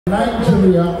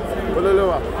Nigeria.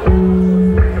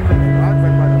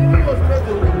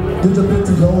 Did the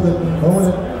pictures hold it? Hold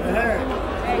it.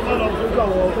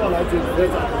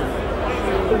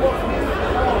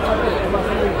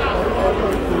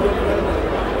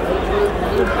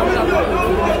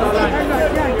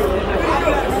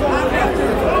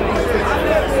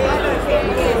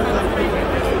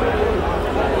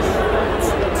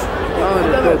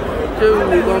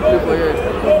 We don't play for you.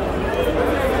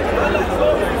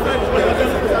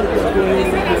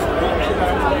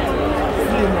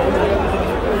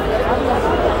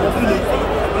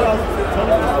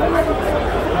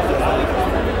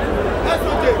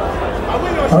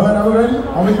 All right, are we ready?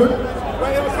 Are we good?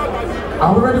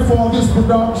 Are we ready for this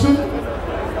production?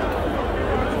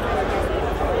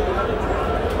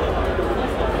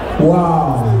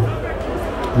 Wow.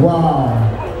 Wow.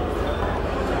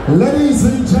 Ladies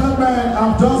and gentlemen,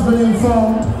 I've just been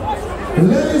informed.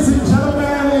 Ladies and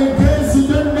gentlemen, in case you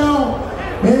didn't know,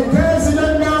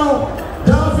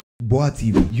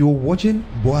 GboahTv. You're watching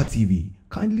GboahTv.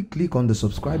 Kindly click on the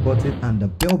subscribe button and the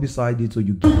bell beside it so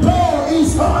you get. Davido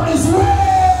is on his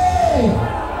way!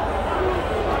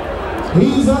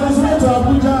 He's on his way to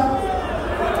Abuja.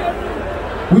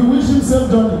 We wish him safe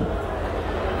journey.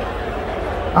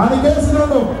 And in case you don't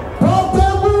know,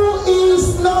 Portable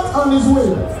is not on his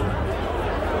way.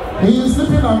 He is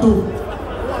sleeping at home.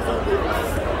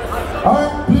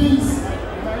 Alright, please.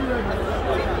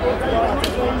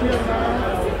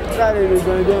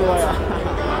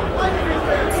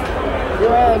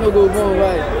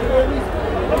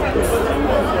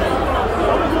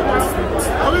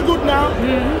 Are we good now?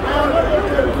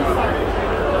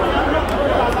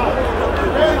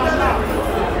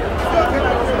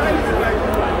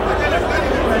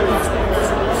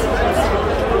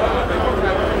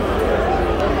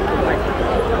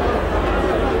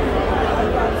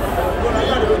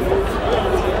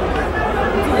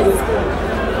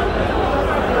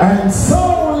 And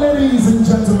so, ladies and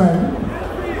gentlemen,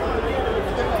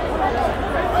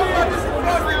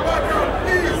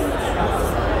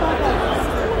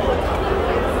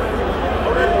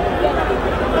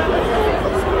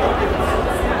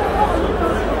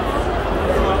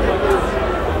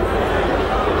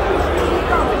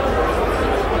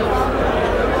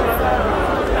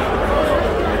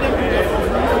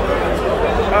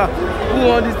 who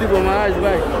want this thing for my eyes,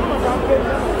 right?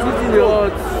 Sitting the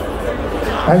odds.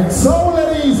 And so,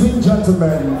 ladies and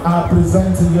gentlemen, I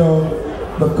present to you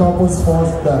the couple's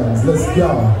first dance. Let's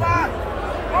go.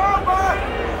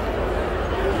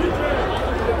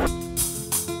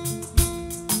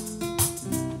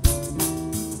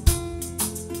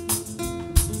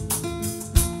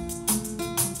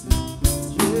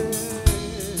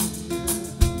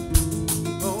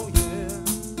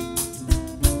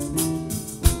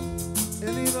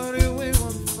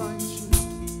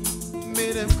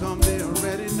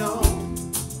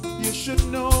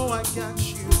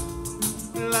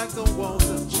 Like the walls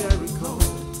of Jericho,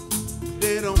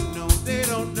 they don't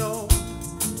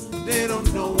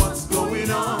know what's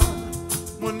going on.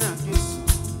 When I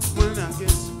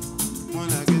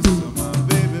get to my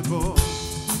baby boy,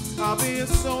 I'll be a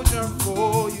soldier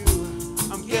for you.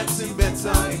 I'm getting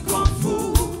better in Kung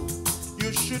Fu.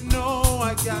 You should know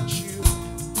I got you.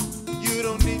 You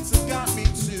don't need to got me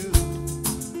too.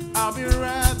 I'll be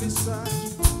right beside you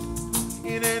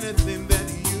in anything that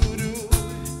you do.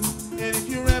 And if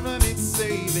you ever need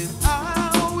saving,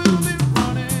 I will be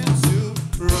running to you.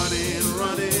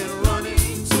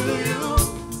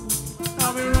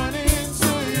 I'll be running to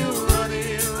you,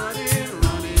 running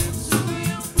to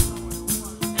you.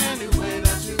 Anywhere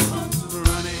that you want to,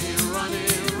 running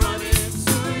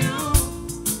to you.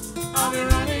 I'll be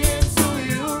running to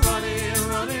you, running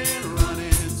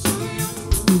to you.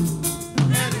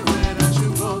 Anywhere that you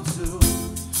want to.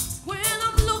 When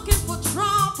I'm looking for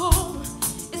trouble,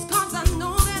 it's 'cause I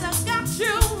know that I got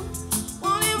you.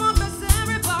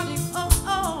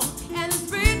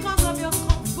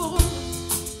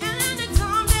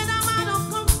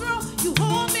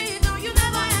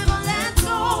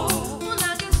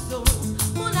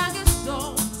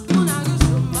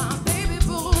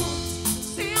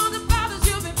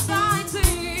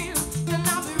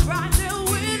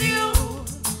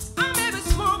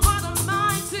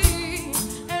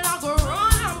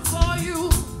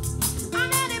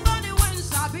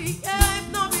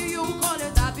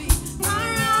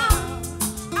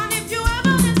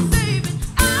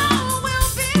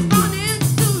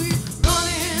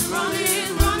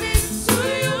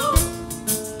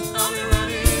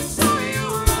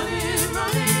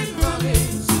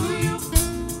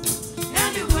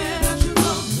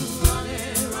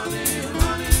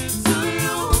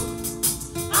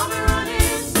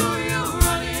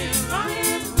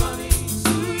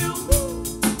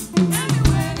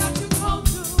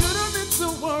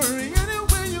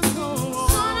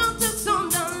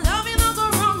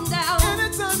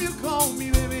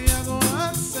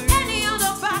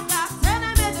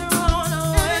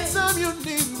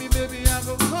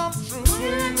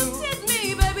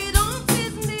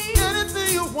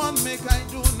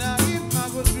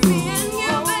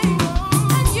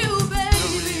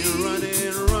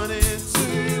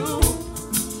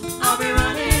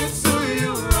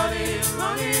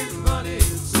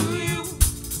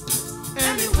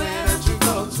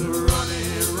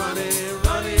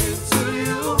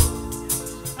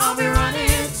 I'll be running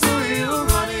to you,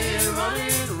 running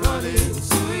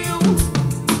to you.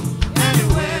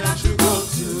 Anywhere that you go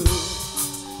to.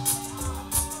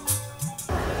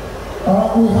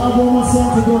 We have one more song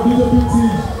to go. DJ BT.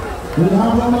 We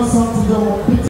have one more song to go.